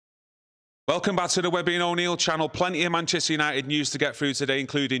Welcome back to the Webby O'Neill channel. Plenty of Manchester United news to get through today,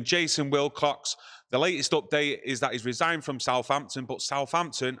 including Jason Wilcox. The latest update is that he's resigned from Southampton, but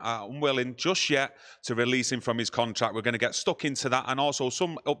Southampton are unwilling just yet to release him from his contract. We're going to get stuck into that, and also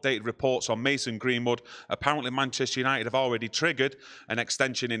some updated reports on Mason Greenwood. Apparently, Manchester United have already triggered an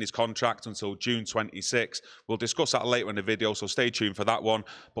extension in his contract until June 26. We'll discuss that later in the video, so stay tuned for that one.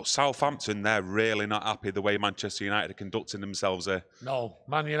 But Southampton, they're really not happy the way Manchester United are conducting themselves here. No,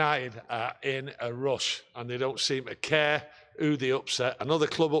 Man United are in a rush, and they don't seem to care who they upset. Another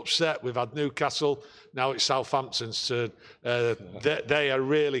club upset. We've had Newcastle. Now it's Southampton's turn. They are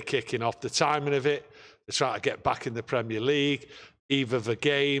really kicking off. The timing of it, they're trying to get back in the Premier League. Eve of a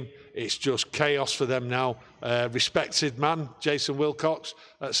game. It's just chaos for them now. Respected man, Jason Wilcox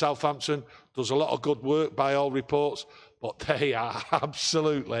at Southampton, does a lot of good work by all reports, but they are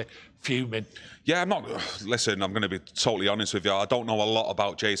absolutely fuming. Yeah, listen, I'm going to be totally honest with you. I don't know a lot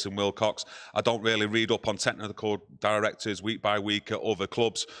about Jason Wilcox. I don't really read up on technical directors week by week at other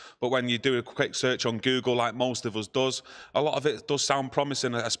clubs. But when you do a quick search on Google, like most of us does, a lot of it does sound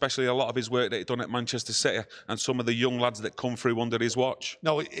promising, especially a lot of his work that he's done at Manchester City and some of the young lads that come through under his watch.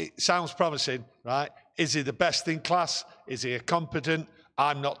 No, it sounds promising, right? Is he the best in class? Is he a competent?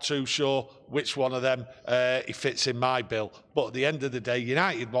 I'm not too sure which one of them he fits in my bill. But at the end of the day,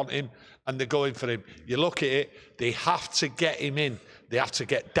 United want him and they're going for him. You look at it, they have to get him in. They have to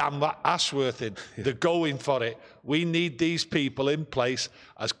get Dan Ashworth in. They're going for it. We need these people in place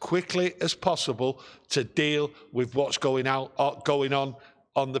as quickly as possible to deal with what's going on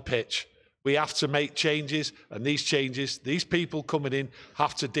the pitch. We have to make changes, and these changes, these people coming in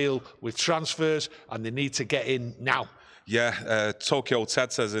have to deal with transfers, and they need to get in now. Yeah, Tokyo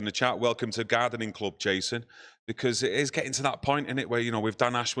Ted says in the chat, welcome to Gardening Club, Jason, because it is getting to that point, in it, where, you know, with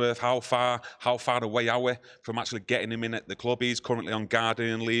Dan Ashworth, how far away are we from actually getting him in at the club? He's currently on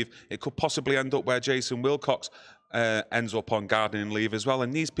gardening leave. It could possibly end up where Jason Wilcox ends up on gardening leave as well,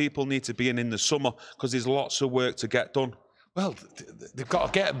 and these people need to be in the summer because there's lots of work to get done. Well, they've got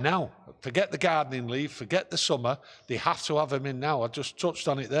to get them now. Forget the gardening leave, forget the summer. They have to have them in now. I just touched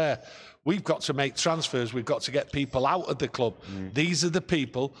on it there. We've got to make transfers. We've got to get people out of the club. These are the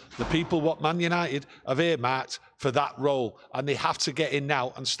people what Man United have earmarked for that role, and they have to get in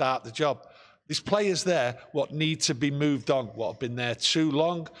now and start the job. There's players there what need to be moved on, what have been there too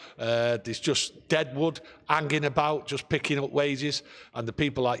long. There's just deadwood hanging about, just picking up wages. And the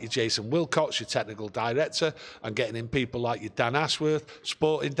people like your Jason Wilcox, your technical director, and getting in people like your Dan Ashworth,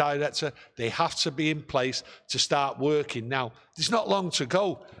 sporting director, they have to be in place to start working now. There's not long to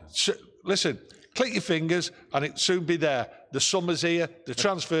go. So, listen, click your fingers and it'll soon be there. The summer's here, the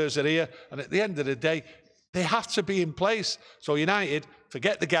transfers are here, and at the end of the day, they have to be in place. So United,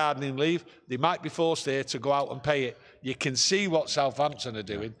 forget the gardening leave. They might be forced here to go out and pay it. You can see what Southampton are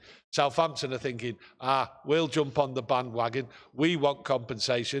doing. Southampton are thinking, we'll jump on the bandwagon. We want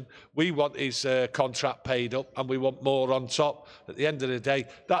compensation. We want his contract paid up, and we want more on top. At the end of the day,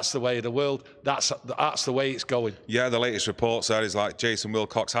 that's the way of the world. That's the way it's going. Yeah, the latest reports there is like Jason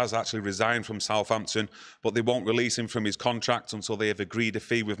Wilcox has actually resigned from Southampton, but they won't release him from his contract until they have agreed a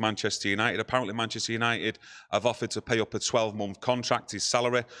fee with Manchester United. Apparently, Manchester United have offered to pay up a 12-month contract, his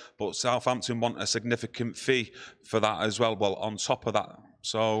salary, but Southampton want a significant fee for that as well. Well, on top of that.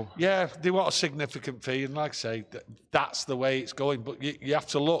 So yeah, they want a significant fee, and like I say, that's the way it's going. But you have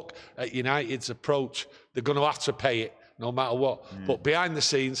to look at United's approach. They're going to have to pay it no matter what. But behind the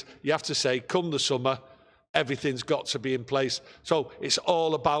scenes, you have to say, come the summer, everything's got to be in place. So it's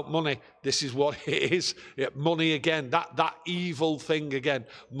all about money. This is what it is. Money again, that evil thing again,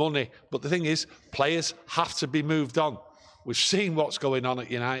 money. But the thing is, players have to be moved on. We've seen what's going on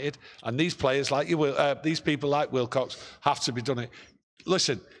at United, and these players like these people like Wilcox have to be done it.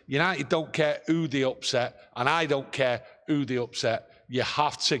 Listen, United don't care who they upset, and I don't care who they upset. You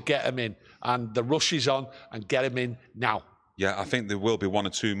have to get them in, and the rush is on, and get them in now. Yeah, I think there will be one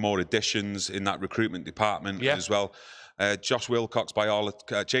or two more additions in that recruitment department as well. Jason Wilcox, by all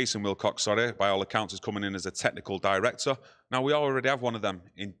accounts, is coming in as a technical director. Now, we already have one of them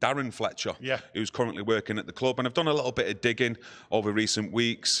in Darren Fletcher, who's currently working at the club. And I've done a little bit of digging over recent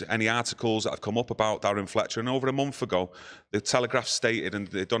weeks, any articles that have come up about Darren Fletcher. And over a month ago, the Telegraph stated, and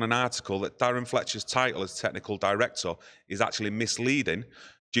they've done an article, that Darren Fletcher's title as technical director is actually misleading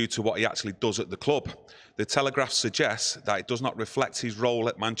due to what he actually does at the club. The Telegraph suggests that it does not reflect his role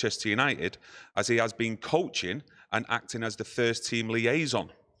at Manchester United, as he has been coaching and acting as the first-team liaison.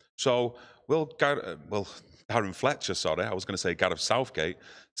 So, Darren Fletcher, I was going to say Gareth Southgate,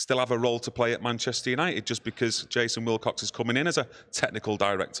 still have a role to play at Manchester United just because Jason Wilcox is coming in as a technical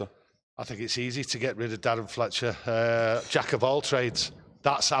director? I think it's easy to get rid of Darren Fletcher, jack of all trades.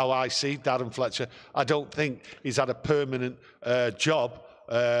 That's how I see Darren Fletcher. I don't think he's had a permanent job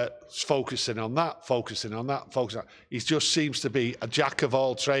focusing on that, focusing on that. He just seems to be a jack of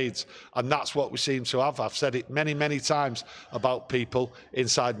all trades, and that's what we seem to have. I've said it many, many times about people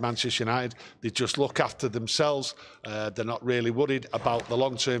inside Manchester United. They just look after themselves. They're not really worried about the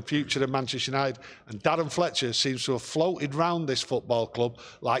long-term future of Manchester United. And Darren Fletcher seems to have floated round this football club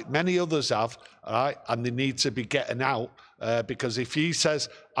like many others have, all right? And they need to be getting out because if he says,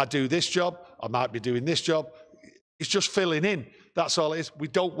 I do this job, I might be doing this job, it's just filling in. That's all it is. We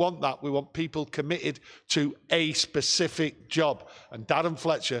don't want that. We want people committed to a specific job. And Darren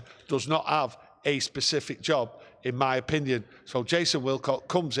Fletcher does not have a specific job, in my opinion. So Jason Wilcox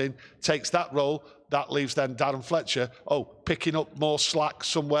comes in, takes that role. That leaves then Darren Fletcher, picking up more slack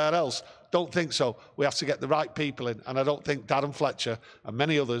somewhere else. Don't think so. We have to get the right people in. And I don't think Darren Fletcher and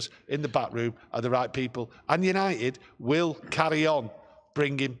many others in the back room are the right people. And United will carry on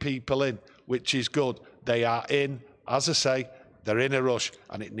bringing people in, which is good. They are in, as I say, they're in a rush,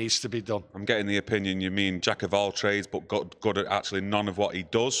 and it needs to be done. I'm getting the opinion you mean jack of all trades, but good at actually none of what he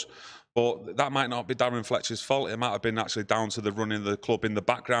does. But that might not be Darren Fletcher's fault. It might have been actually down to the running of the club in the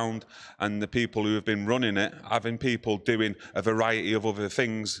background and the people who have been running it, having people doing a variety of other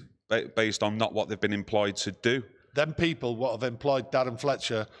things based on not what they've been employed to do. Them people what have employed Darren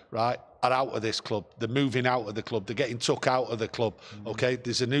Fletcher, right, are out of this club. They're moving out of the club. They're getting took out of the club, okay?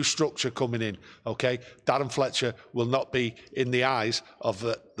 There's a new structure coming in, okay? Darren Fletcher will not be in the eyes of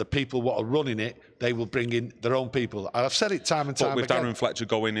the people what are running it. They will bring in their own people. And I've said it time and time again. But with Darren Fletcher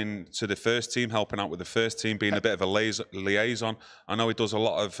going into the first team, helping out with the first team, being a bit of a liaison, I know he does a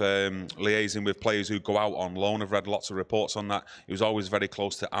lot of liaising with players who go out on loan. I've read lots of reports on that. He was always very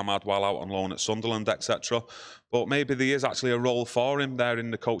close to Ahmad while out on loan at Sunderland, etc. But maybe there is actually a role for him there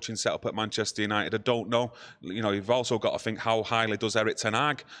in the coaching setup at Manchester United. I don't know. You know, you've also got to think how highly does Erik ten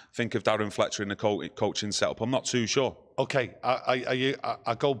Hag think of Darren Fletcher in the coaching setup. I'm not too sure. Okay,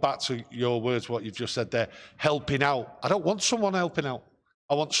 I go back to your words, what you've just said there, helping out. I don't want someone helping out.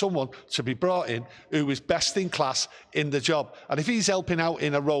 I want someone to be brought in who is best in class in the job. And if he's helping out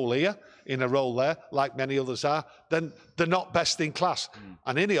in a role here, in a role there, like many others are, then they're not best in class.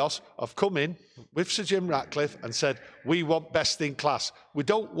 And INEOS have come in with Sir Jim Ratcliffe and said, we want best in class. We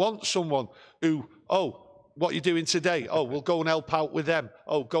don't want someone who, what are you doing today? We'll go and help out with them.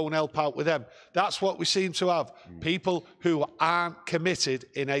 Go and help out with them. That's what we seem to have. People who aren't committed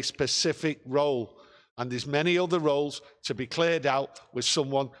in a specific role. And there's many other roles to be cleared out with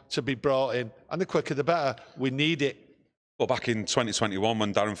someone to be brought in. And the quicker the better. We need it. Well, back in 2021,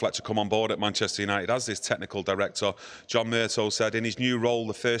 when Darren Fletcher come on board at Manchester United as this technical director, John Murtough said in his new role,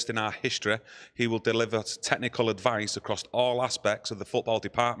 the first in our history, he will deliver technical advice across all aspects of the football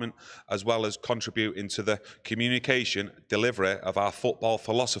department, as well as contributing to the communication delivery of our football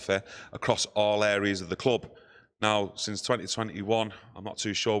philosophy across all areas of the club. Now, since 2021, I'm not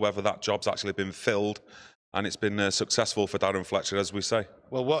too sure whether that job's actually been filled, and it's been successful for Darren Fletcher, as we say.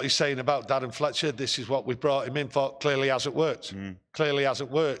 Well, what he's saying about Darren Fletcher, this is what we brought him in for, clearly hasn't worked. Clearly hasn't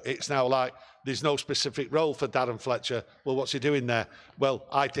worked. It's now like there's no specific role for Darren Fletcher. Well, what's he doing there? Well,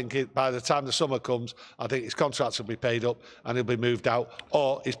 I think by the time the summer comes, I think his contracts will be paid up and he'll be moved out,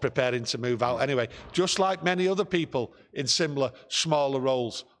 or he's preparing to move out anyway. Just like many other people in similar, smaller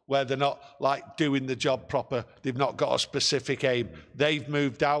roles, where they're not like doing the job proper. They've not got a specific aim. They've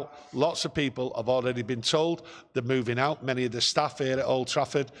moved out. Lots of people have already been told they're moving out. Many of the staff here at Old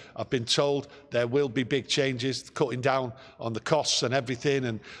Trafford have been told there will be big changes, cutting down on the costs and everything,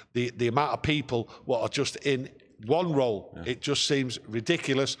 and the amount of people what are just in one role. It just seems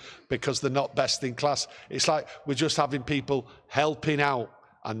ridiculous because they're not best in class. It's like we're just having people helping out,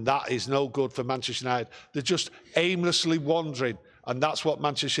 and that is no good for Manchester United. They're just aimlessly wandering. And that's what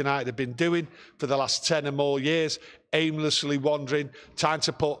Manchester United have been doing for the last 10 or more years, aimlessly wandering, trying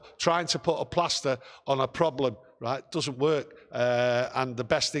to put a plaster on a problem, right? Doesn't work. And the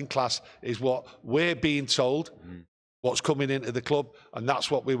best in class is what we're being told, what's coming into the club, and that's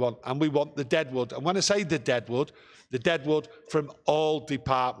what we want. And we want the deadwood. And when I say the deadwood from all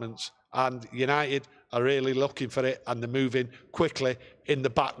departments. And United are really looking for it, and they're moving quickly in the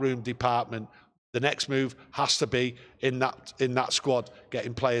backroom department. The next move has to be in that squad,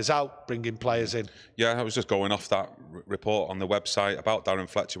 getting players out, bringing players in. Yeah, I was just going off that report on the website about Darren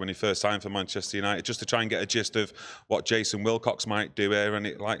Fletcher when he first signed for Manchester United, just to try and get a gist of what Jason Wilcox might do here.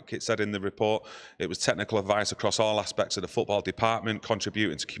 And like it said in the report, it was technical advice across all aspects of the football department,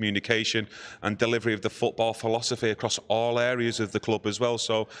 contributing to communication and delivery of the football philosophy across all areas of the club as well.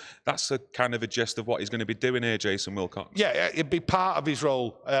 So that's a kind of a gist of what he's going to be doing here, Jason Wilcox. Yeah, it'd be part of his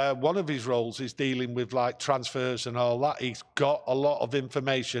role. One of his roles is dealing with like transfers and all all that. He's got a lot of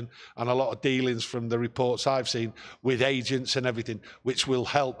information and a lot of dealings from the reports I've seen with agents and everything, which will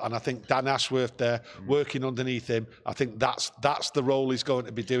help. And I think Dan Ashworth there, working underneath him, I think that's the role he's going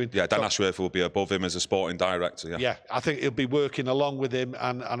to be doing. Yeah, Dan Ashworth will be above him as a sporting director. Yeah, I think he'll be working along with him,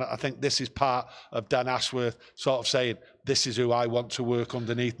 and I think this is part of Dan Ashworth sort of saying, this is who I want to work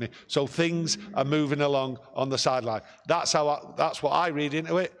underneath me. So things are moving along on the sideline. That's what I read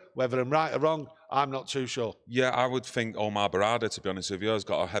into it. Whether I'm right or wrong, I'm not too sure. Yeah, I would think Omar Barada, to be honest with you, has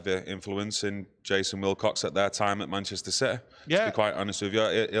got a heavy influence in Jason Wilcox at their time at Manchester City. Yeah. To be quite honest with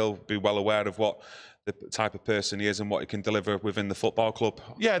you, he'll be well aware of what the type of person he is and what he can deliver within the football club.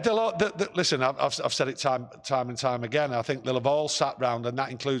 Yeah, listen, I've said it time and time again. I think they'll have all sat round, and that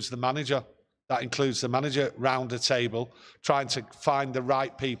includes the manager. That includes the manager round the table, trying to find the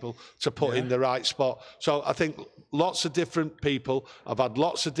right people to put in the right spot. So I think lots of different people have had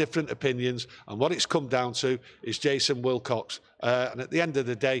lots of different opinions, and what it's come down to is Jason Wilcox. And at the end of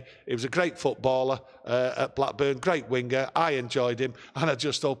the day, he was a great footballer at Blackburn, great winger. I enjoyed him, and I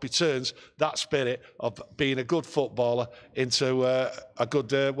just hope he turns that spirit of being a good footballer into a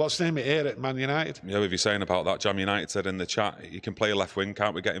good, what's the name of it here at Man United? Yeah, with you saying about that, Jam United said in the chat, you can play a left wing,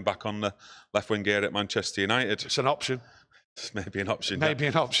 can't we get him back on the left wing here at Manchester United? It's an option. It's maybe an option. Maybe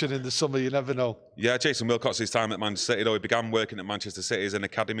an option in the summer, you never know. Yeah, Jason Wilcox's time at Manchester City, though, he began working at Manchester City as an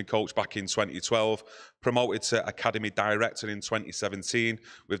academy coach back in 2012, promoted to academy director in 2017,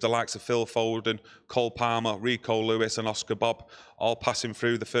 with the likes of Phil Foden, Cole Palmer, Rico Lewis and Oscar Bob all passing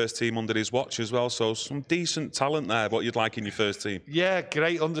through the first team under his watch as well. So some decent talent there, what you'd like in your first team. Yeah,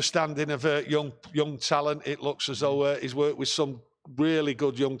 great understanding of young talent. It looks as though he's worked with some really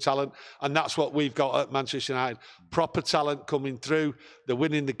good young talent, and that's what we've got at Manchester United. Proper talent coming through. They're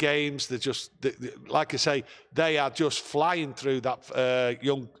winning the games. They're just, like I say, they are just flying through that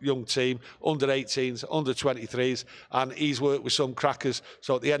young team, under 18s, under 23s, and he's worked with some crackers.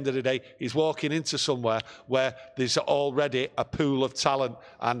 So at the end of the day, he's walking into somewhere where there's already a pool of talent,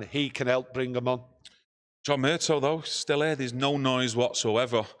 and he can help bring them on. John Murtough, though, still here. There's no noise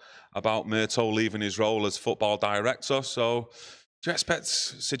whatsoever about Murtough leaving his role as football director. So do you expect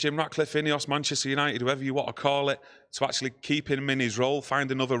Sir Jim Ratcliffe, INEOS, Manchester United, whoever you want to call it, to actually keep him in his role,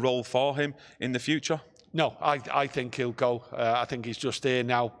 find another role for him in the future? No, I think he'll go. I think he's just here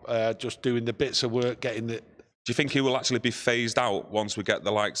now, just doing the bits of work, getting the... Do you think he will actually be phased out once we get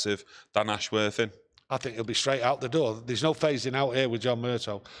the likes of Dan Ashworth in? I think he'll be straight out the door. There's no phasing out here with John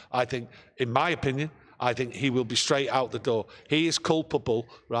Murtough. I think, in my opinion, I think he will be straight out the door. He is culpable,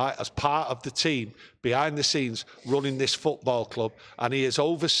 right, as part of the team, behind the scenes, running this football club, and he has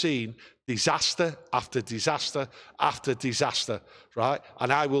overseen disaster after disaster after disaster, right?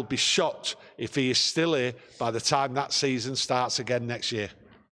 And I will be shocked if he is still here by the time that season starts again next year.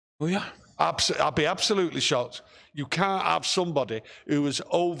 Oh, yeah? I'll be absolutely shocked. You can't have somebody who has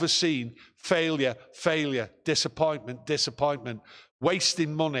overseen failure, disappointment,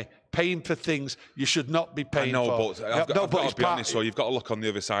 wasting money, paying for things you should not be paying for. But I've got to be honest, so you've got to look on the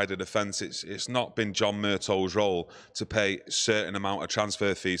other side of the fence. It's not been John Murtough's role to pay a certain amount of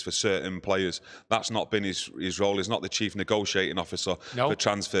transfer fees for certain players. That's not been his role. He's not the chief negotiating officer for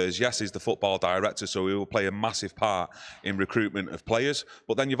transfers. Yes, he's the football director, so he will play a massive part in recruitment of players.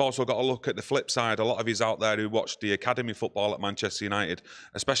 But then you've also got to look at the flip side. A lot of yous out there who watched the academy football at Manchester United,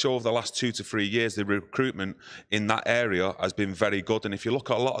 especially over the last 2 to 3 years, the recruitment in that area has been very good. And if you look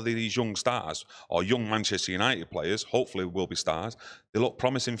at a lot of these young stars or young Manchester United players, hopefully will be stars, they look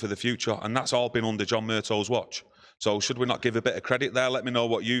promising for the future, and that's all been under John Murtough's watch. So should we not give a bit of credit there? Let me know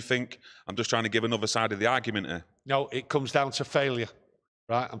what you think. I'm just trying to give another side of the argument here. No, it comes down to failure,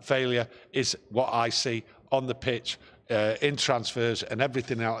 right? And failure is what I see on the pitch, in transfers and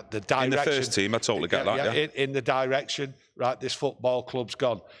everything out. The direction, in the first team, I totally get that. Yeah. In the direction, right, this football club's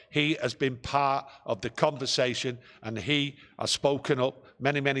gone. He has been part of the conversation, and he has spoken up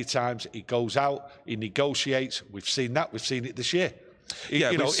many times. He goes out, he negotiates. We've seen that. We've seen it this year.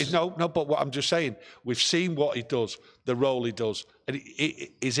 But what I'm just saying, we've seen what he does, the role he does, and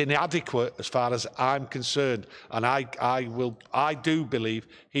it is inadequate as far as I'm concerned. And I do believe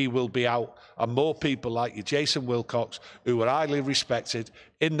he will be out, and more people like you, Jason Wilcox, who are highly respected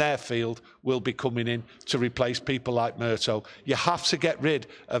in their field, will be coming in to replace people like Murtough. You have to get rid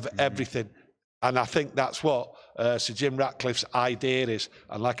of everything. And I think that's what Sir Jim Ratcliffe's idea is.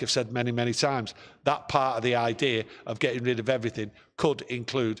 And like I've said many times, that part of the idea of getting rid of everything could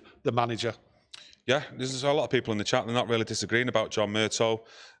include the manager. Yeah, there's a lot of people in the chat. They're not really disagreeing about John Murtough.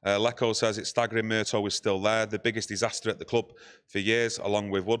 Lecco says it's staggering Murtough is still there. The biggest disaster at the club for years, along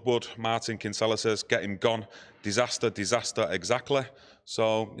with Woodward. Martin Kinsella says, get him gone. Disaster, exactly.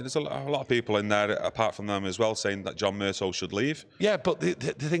 So there's a lot of people in there, apart from them as well, saying that John Murtough should leave. Yeah, but the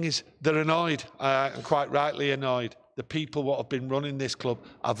thing is, they're annoyed, and quite rightly annoyed. The people what have been running this club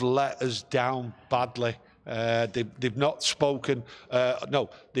have let us down badly. They've not spoken, no,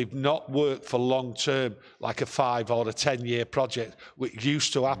 they've not worked for long term, like a 5 or a 10-year project, which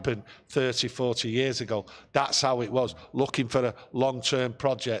used to happen 30, 40 years ago. That's how it was, looking for a long-term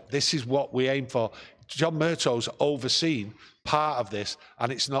project. This is what we aim for. John Murtough's overseen part of this,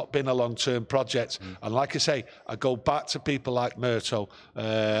 and it's not been a long-term project. And like I say, I go back to people like Murtough,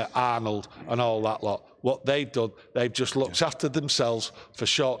 Arnold, and all that lot. What they've done, they've just looked after themselves for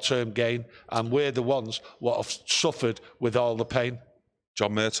short-term gain, and we're the ones what have suffered with all the pain.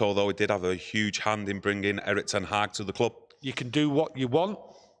 John Murtough, though, he did have a huge hand in bringing Erik ten Hag to the club. You can do what you want.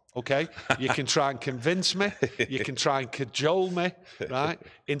 Okay, you can try and convince me, you can try and cajole me, right,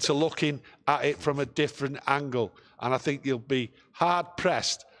 into looking at it from a different angle. And I think you'll be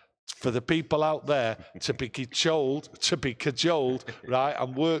hard-pressed for the people out there to be cajoled, right,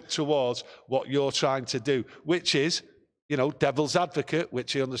 and work towards what you're trying to do, which is, you know, devil's advocate,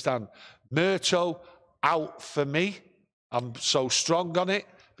 which you understand. Murtough out for me. I'm so strong on it,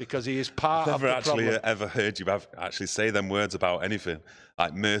 because he is part of the problem. I've never actually ever heard you actually say them words about anything,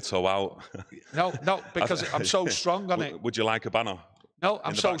 like Murtough out. No, because I'm so strong on it. Would you like a banner? No,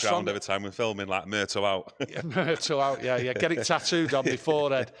 I'm so strong. Every time we're filming, like Murtough out. Yeah, Murtough out, yeah. Get it tattooed on my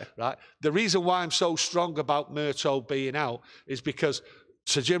forehead, right? The reason why I'm so strong about Murtough being out is because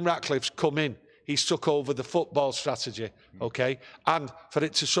Sir Jim Ratcliffe's come in. He's took over the football strategy, okay? And for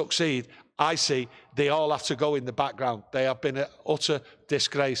it to succeed, I see they all have to go in the background. They have been an utter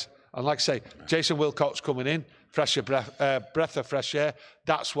disgrace. And like I say, Jason Wilcox coming in, breath of fresh air,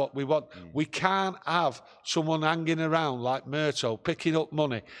 that's what we want. We can't have someone hanging around like Murtough, picking up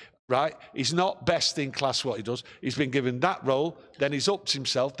money, right? He's not best in class what he does. He's been given that role, then he's upped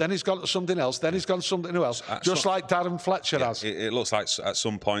himself, then he's gone to something else, then he's gone to something else, just like Darren Fletcher has. It looks like at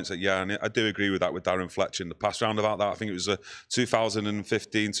some points that, yeah, and I do agree with that with Darren Fletcher in the past round about that. I think it was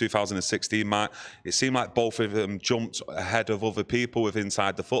 2015, 2016, Mark. It seemed like both of them jumped ahead of other people with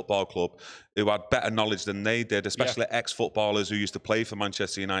inside the football club who had better knowledge than they did, especially ex-footballers who used to play for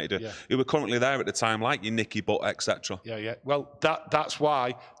Manchester United, who were currently there at the time, like your Nicky Butt, etc. Yeah. Well, that's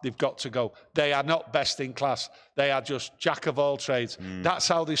why they've got to go. They are not best in class. They are just jack of all trades. That's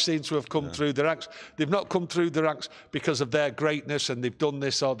how they seem to have come through the ranks. They've not come through the ranks because of their greatness and they've done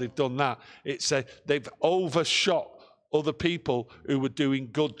this or they've done that. It's they've overshot other people who were doing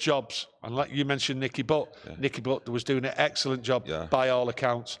good jobs. And like you mentioned, Nicky Butt. Nicky Butt was doing an excellent job by all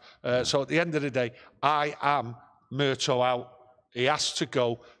accounts. So at the end of the day, I am Murtough out. He has to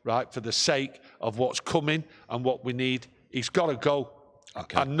go, right, for the sake of what's coming and what we need. He's got to go.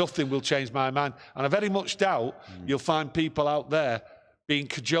 Okay. And nothing will change my mind. And I very much doubt you'll find people out there being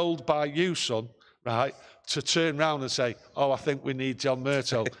cajoled by you, son, right, to turn round and say, oh, I think we need John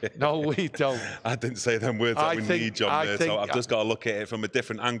Murtough. No, we don't. I didn't say them words that we need John Murtough. I've just got to look at it from a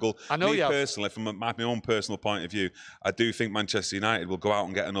different angle. I know you personally, from my own personal point of view, I do think Manchester United will go out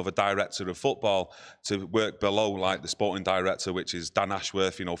and get another director of football to work below, like the sporting director, which is Dan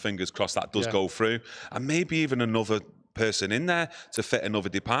Ashworth. You know, fingers crossed that does go through. And maybe even another person in there to fit another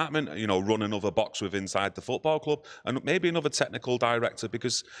department, you know, run another box with inside the football club, and maybe another technical director,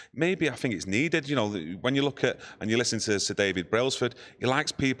 because maybe I think it's needed. You know, when you look at and you listen to Sir David Brailsford, he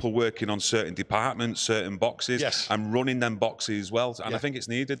likes people working on certain departments, certain boxes, and running them boxes as well. And I think it's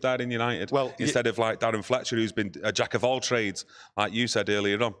needed there in United, instead of like Darren Fletcher, who's been a jack of all trades, like you said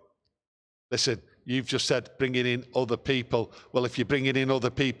earlier on. Listen, you've just said bringing in other people. Well, if you're bringing in other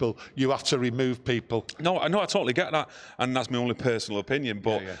people, you have to remove people. No, I totally get that. And that's my only personal opinion.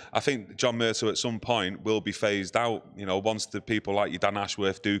 But I think John Murtough at some point will be phased out, you know, once the people like your Dan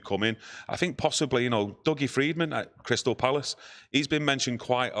Ashworth do come in. I think possibly, you know, Dougie Freedman at Crystal Palace, he's been mentioned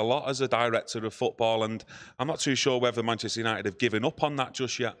quite a lot as a director of football. And I'm not too sure whether Manchester United have given up on that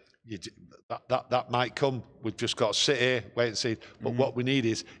just yet. That might come. We've just got to sit here, wait and see. But what we need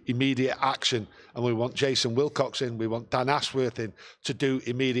is immediate action. And we want Jason Wilcox in, we want Dan Ashworth in to do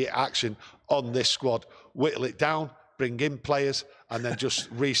immediate action on this squad. Whittle it down, bring in players, and then just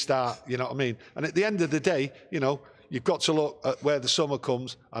restart, you know what I mean? And at the end of the day, you know, you've got to look at where the summer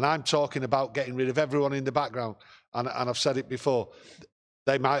comes. And I'm talking about getting rid of everyone in the background. And I've said it before.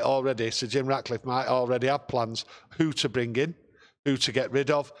 They might already, Sir Jim Ratcliffe might already have plans who to bring in, who to get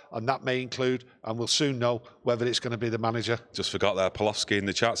rid of, and that may include, and we'll soon know, whether it's going to be the manager. Just forgot there, Polofsky in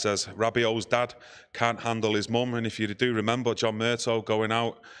the chat says, Rabiot's dad can't handle his mum. And if you do remember John Murtough going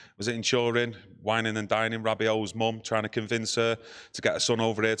out, was it in Turin, whining and dining Rabiot's mum, trying to convince her to get her son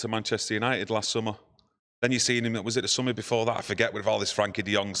over here to Manchester United last summer? Then you seen him, was it the summer before that? I forget, with all this Frankie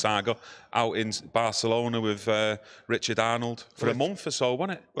de Jong saga, out in Barcelona with Richard Arnold for a month or so,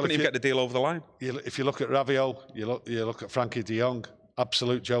 wasn't it? Couldn't even get the deal over the line. If you look at Rabiot, you look at Frankie de Jong,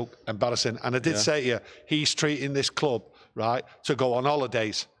 absolute joke, embarrassing. And I did say to you, he's treating this club, right, to go on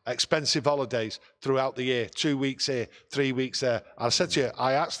holidays, expensive holidays throughout the year, 2 weeks here, 3 weeks there. I said to you,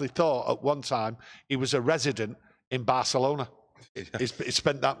 I actually thought at one time he was a resident in Barcelona. He's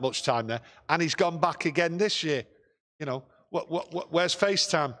spent that much time there, and he's gone back again this year. You know, where's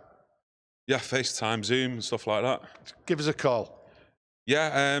FaceTime? Yeah, FaceTime, Zoom, and stuff like that. Give us a call.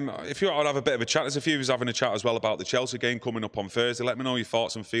 Yeah, if you want to have a bit of a chat, there's a few of us having a chat as well about the Chelsea game coming up on Thursday. Let me know your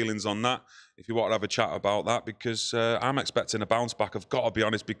thoughts and feelings on that, if you want to have a chat about that, because I'm expecting a bounce back. I've got to be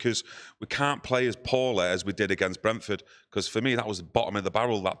honest, because we can't play as poorly as we did against Brentford, because for me, that was the bottom of the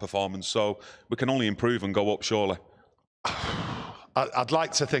barrel, that performance. So we can only improve and go up, surely. I'd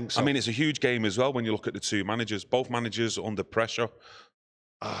like to think so. I mean, it's a huge game as well when you look at the two managers. Both managers under pressure.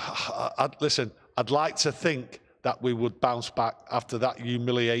 Listen, I'd like to think that we would bounce back after that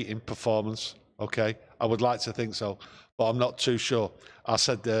humiliating performance, okay? I would like to think so, but I'm not too sure. I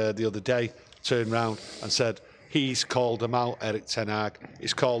said the other day, turned round and said, he's called them out, Erik ten Hag.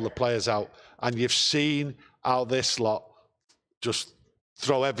 He's called the players out. And you've seen how this lot just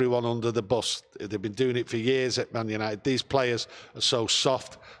throw everyone under the bus. They've been doing it for years at Man United. These players are so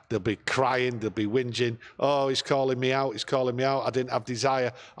soft. They'll be crying, they'll be whinging. Oh, he's calling me out, he's calling me out. I didn't have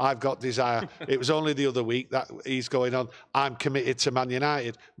desire. I've got desire. It was only the other week that he's going on, I'm committed to Man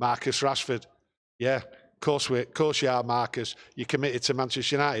United. Marcus Rashford. Yeah, of course you are, Marcus. You're committed to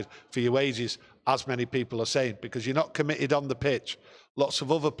Manchester United for your wages, as many people are saying, because you're not committed on the pitch. Lots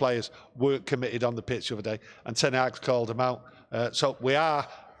of other players weren't committed on the pitch the other day, and Ten Hag's called them out. So we are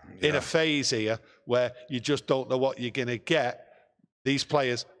in a phase here where you just don't know what you're going to get. These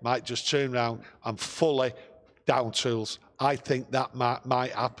players might just turn around and fully down tools. I think that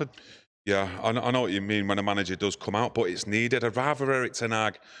might happen. Yeah, I know what you mean when a manager does come out, but it's needed. I'd rather Erik ten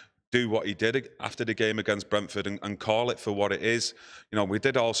Hag do what he did after the game against Brentford and call it for what it is. You know, we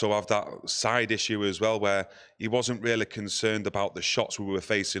did also have that side issue as well, where he wasn't really concerned about the shots we were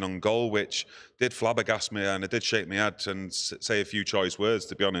facing on goal, which did flabbergast me, and it did shake my head and say a few choice words,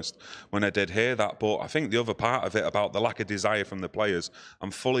 to be honest, when I did hear that. But I think the other part of it about the lack of desire from the players,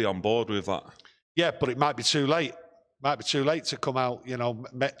 I'm fully on board with that. Yeah, but it might be too late. Might be too late to come out. You know,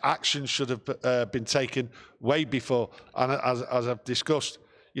 action should have been taken way before. And as I've discussed,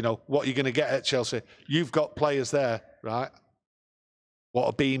 you know, what you're going to get at Chelsea. You've got players there, right, what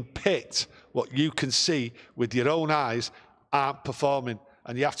are being picked, what you can see with your own eyes, aren't performing.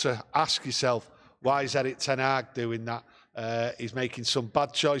 And you have to ask yourself, why is Erik ten Hag doing that? He's making some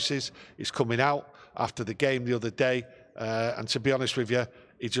bad choices. He's coming out after the game the other day. And to be honest with you,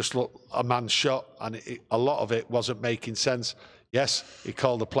 he just looked a man shot. And a lot of it wasn't making sense. Yes, he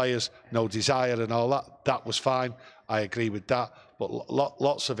called the players no desire and all that. That was fine. I agree with that. But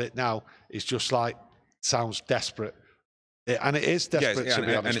lots of it now is just like, sounds desperate. And it is desperate, to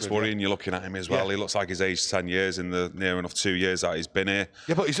be honest. And it's worrying. You're looking at him as well. He looks like he's aged 10 years in the near enough 2 years that he's been here.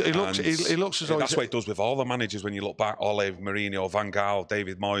 Yeah, but he looks as though... That's what it does with all the managers when you look back. Ole, Mourinho, Van Gaal,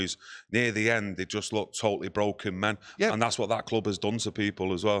 David Moyes. Near the end, they just look totally broken men. Yeah. And that's what that club has done to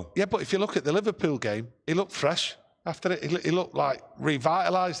people as well. Yeah, but if you look at the Liverpool game, he looked fresh. After it, he looked like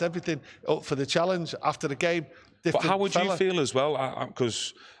revitalised, everything up for the challenge after the game. But how would you feel as well?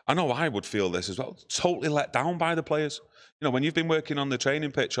 Because I know I would feel this as well. Totally let down by the players. You know, when you've been working on the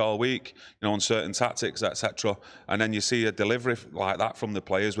training pitch all week, you know, on certain tactics, etc., and then you see a delivery like that from the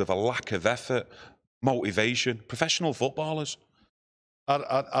players with a lack of effort, motivation, professional footballers.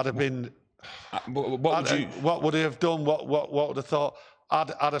 I'd have been... What would he have done? What would have thought? I'd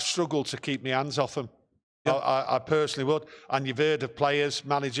have struggled to keep my hands off him. Yeah. I personally would. And you've heard of players,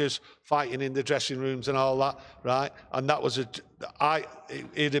 managers fighting in the dressing rooms and all that, right? And that was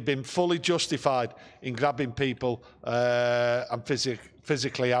it'd have been fully justified in grabbing people and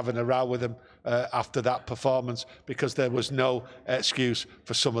physically having a row with them after that performance, because there was no excuse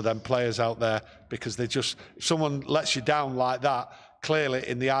for some of them players out there, because they just, if someone lets you down like that, clearly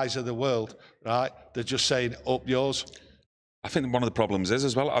in the eyes of the world, right, they're just saying, up yours. I think one of the problems is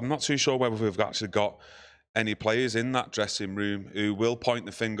as well, I'm not too sure whether we've actually got any players in that dressing room who will point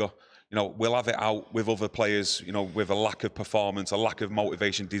the finger, you know, will have it out with other players, you know, with a lack of performance, a lack of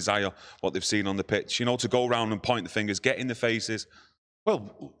motivation, desire, what they've seen on the pitch, you know, to go around and point the fingers, get in the faces.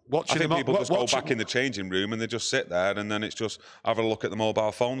 Well, I think people just go back in the changing room and they just sit there, and then it's just have a look at the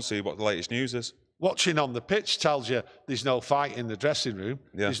mobile phone, see what the latest news is. Watching on the pitch tells you there's no fight in the dressing room.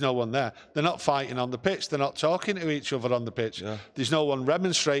 Yeah. There's no one there. They're not fighting on the pitch. They're not talking to each other on the pitch. Yeah. There's no one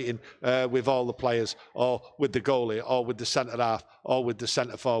remonstrating with all the players or with the goalie or with the centre-half or with the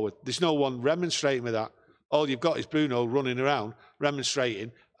centre-forward. There's no one remonstrating with that. All you've got is Bruno running around,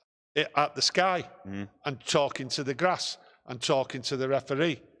 remonstrating at the sky and talking to the grass and talking to the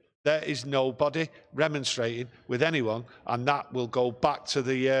referee. There is nobody remonstrating with anyone, and that will go back to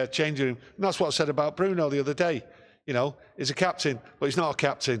the changing room. And that's what I said about Bruno the other day. You know, he's a captain, but he's not a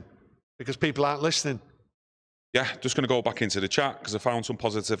captain because people aren't listening. Yeah, just going to go back into the chat because I found some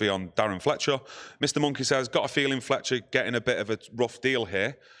positivity on Darren Fletcher. Mr. Monkey says, got a feeling Fletcher getting a bit of a rough deal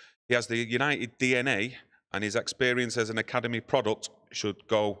here. He has the United DNA, and his experience as an academy product should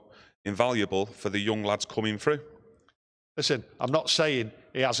go invaluable for the young lads coming through. Listen, I'm not saying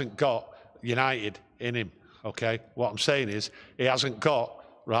he hasn't got United in him, okay? What I'm saying is he hasn't got,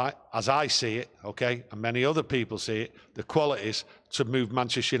 right, as I see it, okay, and many other people see it, the qualities to move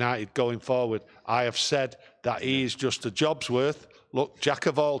Manchester United going forward. I have said that he is just a job's worth, look, jack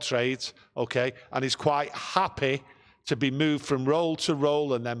of all trades, okay, and he's quite happy to be moved from role to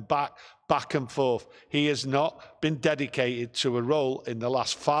role and then back and forth. He has not been dedicated to a role in the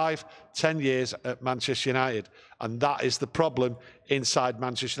last 5-10 years at Manchester United. And that is the problem inside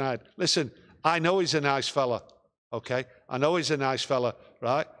Manchester United. Listen, I know he's a nice fella, okay? I know he's a nice fella,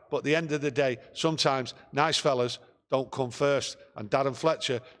 right? But at the end of the day, sometimes nice fellas don't come first. And Darren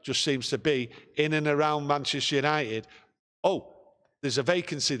Fletcher just seems to be in and around Manchester United. Oh, there's a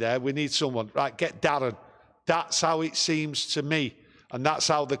vacancy there. We need someone. Right, get Darren. That's how it seems to me. And that's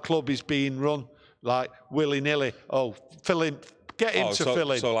how the club is being run, like willy-nilly. Oh, fill in, get him to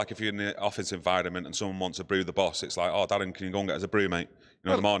fill in. So, like, if you're in the office environment and someone wants to brew the boss, it's like, oh, Darren, can you go and get us a brew, mate? You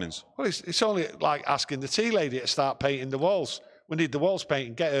know, in the mornings. Well, it's only like asking the tea lady to start painting the walls. We need the walls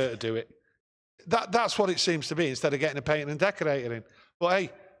painting, get her to do it. That's what it seems to be, instead of getting a painter and decorator in. But,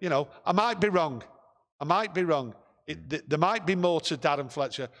 hey, you know, I might be wrong. I might be wrong. There might be more to Darren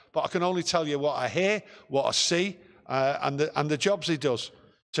Fletcher, but I can only tell you what I hear, what I see, and the jobs he does.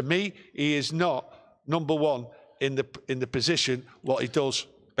 To me, he is not number one in the position what he does.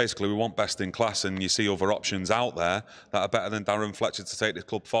 Basically, we want best in class, and you see other options out there that are better than Darren Fletcher to take the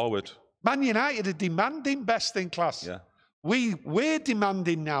club forward. Man United are demanding best in class. Yeah. We're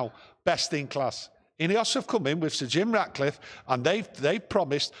demanding now best in class. INEOS have come in with Sir Jim Ratcliffe, and they've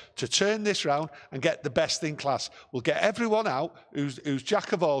promised to turn this round and get the best in class. We'll get everyone out who's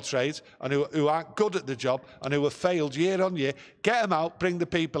jack of all trades and who aren't good at the job and who have failed year on year. Get them out, bring the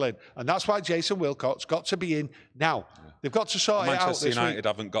people in. And that's why Jason Wilcox got to be in now. Yeah. They've got to sort it out this week. Manchester United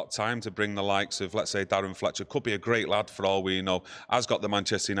haven't got time to bring the likes of, let's say, Darren Fletcher. Could be a great lad for all we know. Has got the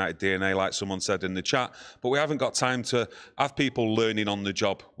Manchester United DNA, like someone said in the chat. But we haven't got time to have people learning on the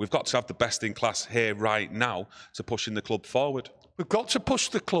job. We've got to have the best in class here right now to pushing the club forward. We've got to push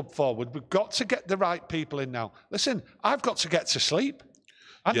the club forward. We've got to get the right people in now. Listen, I've got to get to sleep.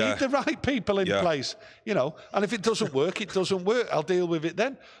 I need the right people in place, you know. And if it doesn't work, it doesn't work. I'll deal with it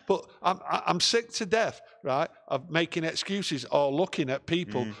then. But I'm sick to death, right, of making excuses or looking at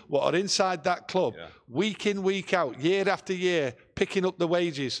people what are inside that club week in, week out, year after year, picking up the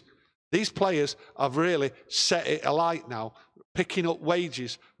wages. These players have really set it alight now, picking up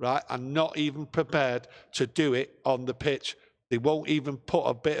wages, right, and not even prepared to do it on the pitch. They won't even put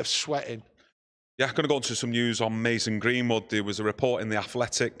a bit of sweat in. Yeah, going to go on to some news on Mason Greenwood. There was a report in The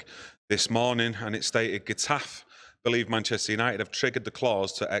Athletic this morning, and it stated Getafe believe Manchester United have triggered the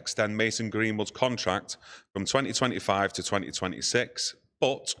clause to extend Mason Greenwood's contract from 2025 to 2026.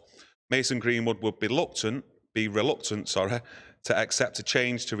 But Mason Greenwood would be reluctant, to accept a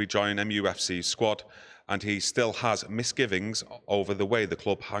change to rejoin MUFC's squad, and he still has misgivings over the way the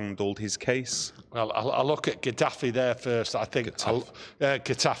club handled his case. Well, I'll look at Getafe there first. I think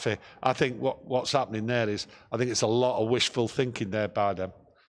Getafe. I think what's happening there is, I think it's a lot of wishful thinking there by them.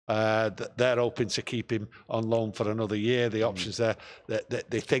 They're hoping to keep him on loan for another year. The options there,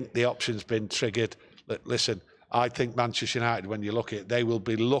 they think the option's been triggered. Listen, I think Manchester United, when you look at it, they will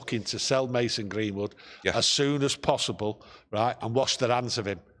be looking to sell Mason Greenwood as soon as possible, right, and wash their hands of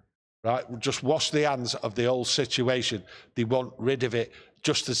him. Right, just wash the hands of the old situation. They want rid of it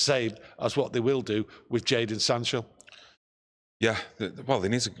just the same as what they will do with Jadon Sancho. Yeah, well, they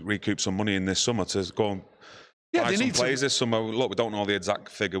need to recoup some money in this summer to go and buy some players this summer. Look, we don't know the exact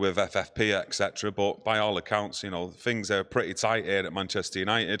figure with FFP, etc., but by all accounts, you know, things are pretty tight here at Manchester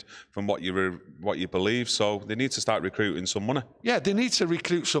United from what you believe. So they need to start recruiting some money. Yeah, they need to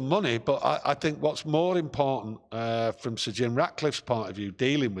recruit some money, but I think what's more important from Sir Jim Ratcliffe's point of view,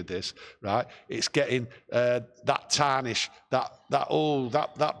 dealing with this, right, it's getting that tarnish, that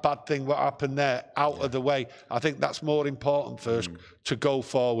that bad thing what happened there out of the way. I think that's more important first to go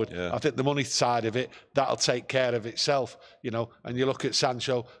forward. I think the money side of it, that'll take care of itself, you know. And you look at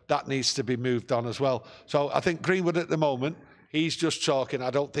Sancho, that needs to be moved on as well. So I think Greenwood at the moment, he's just talking. I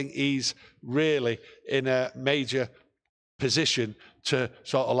don't think he's really in a major position to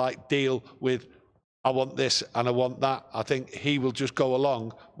sort of like deal with, I want this and I want that. I think he will just go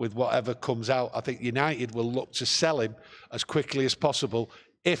along with whatever comes out. I think United will look to sell him as quickly as possible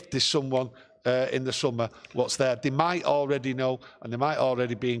if there's someone in the summer what's there. They might already know, and they might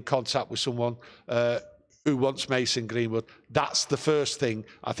already be in contact with someone who wants Mason Greenwood. That's the first thing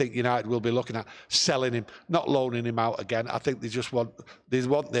I think United will be looking at, selling him, not loaning him out again. I think they just want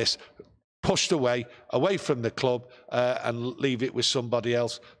this pushed away from the club and leave it with somebody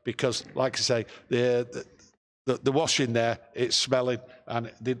else, because, like I say, the washing there, it's smelling,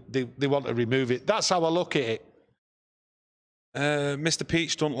 and they want to remove it. That's how I look at it. Mr.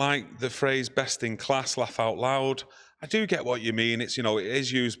 Peach don't like the phrase "best in class." Laugh out loud. I do get what you mean. It's, you know, it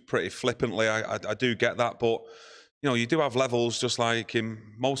is used pretty flippantly. I do get that, but you know, you do have levels, just like in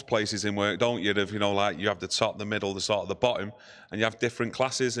most places in work, don't you? Of, you know, like you have the top, the middle, the sort of the bottom, and you have different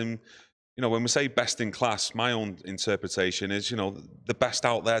classes. And you know, when we say best in class, my own interpretation is, you know, the best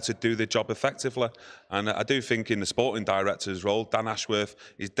out there to do the job effectively. And I do think in the sporting director's role, Dan Ashworth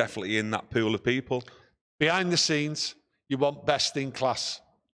is definitely in that pool of people. Behind the scenes, you want best in class.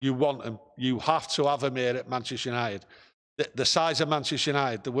 You want them. You have to have them here at Manchester United. The size of Manchester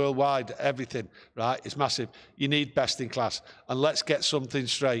United, the worldwide, everything, right, is massive. You need best in class. And let's get something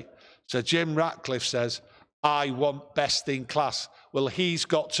straight. So Jim Ratcliffe says, I want best in class. Well, he's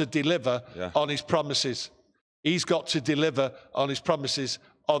got to deliver on his promises. He's got to deliver on his promises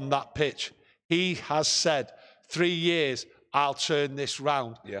on that pitch. He has said, 3 years, I'll turn this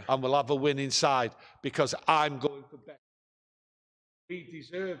round and we'll have a winning side, because I'm going for best. We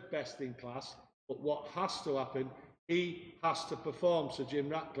deserve best in class, but what has to happen, he has to perform, Sir Jim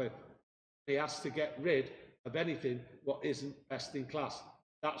Ratcliffe. He has to get rid of anything what isn't best in class.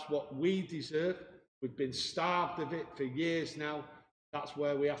 That's what we deserve. We've been starved of it for years now. That's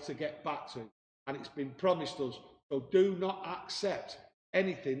where we have to get back to. And it's been promised us. So do not accept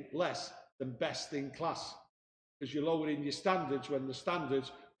anything less than best in class, because you're lowering your standards when the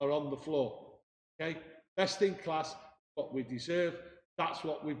standards are on the floor. Okay? Best in class, what we deserve. That's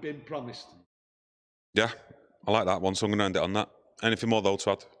what we've been promised. Yeah, I like that one, so I'm going to end it on that. Anything more, though,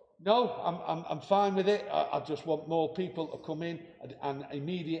 to add? No, I'm fine with it. I just want more people to come in, and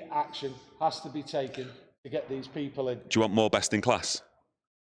immediate action has to be taken to get these people in. Do you want more best in class?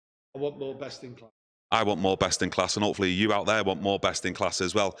 I want more best in class. I want more best in class, and hopefully you out there want more best in class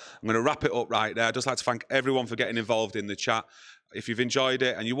as well. I'm going to wrap it up right there. I'd just like to thank everyone for getting involved in the chat. If you've enjoyed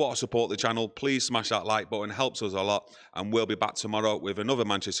it and you want to support the channel, please smash that like button. It helps us a lot. And we'll be back tomorrow with another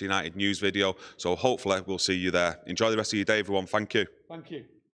Manchester United news video. So hopefully we'll see you there. Enjoy the rest of your day, everyone. Thank you. Thank you.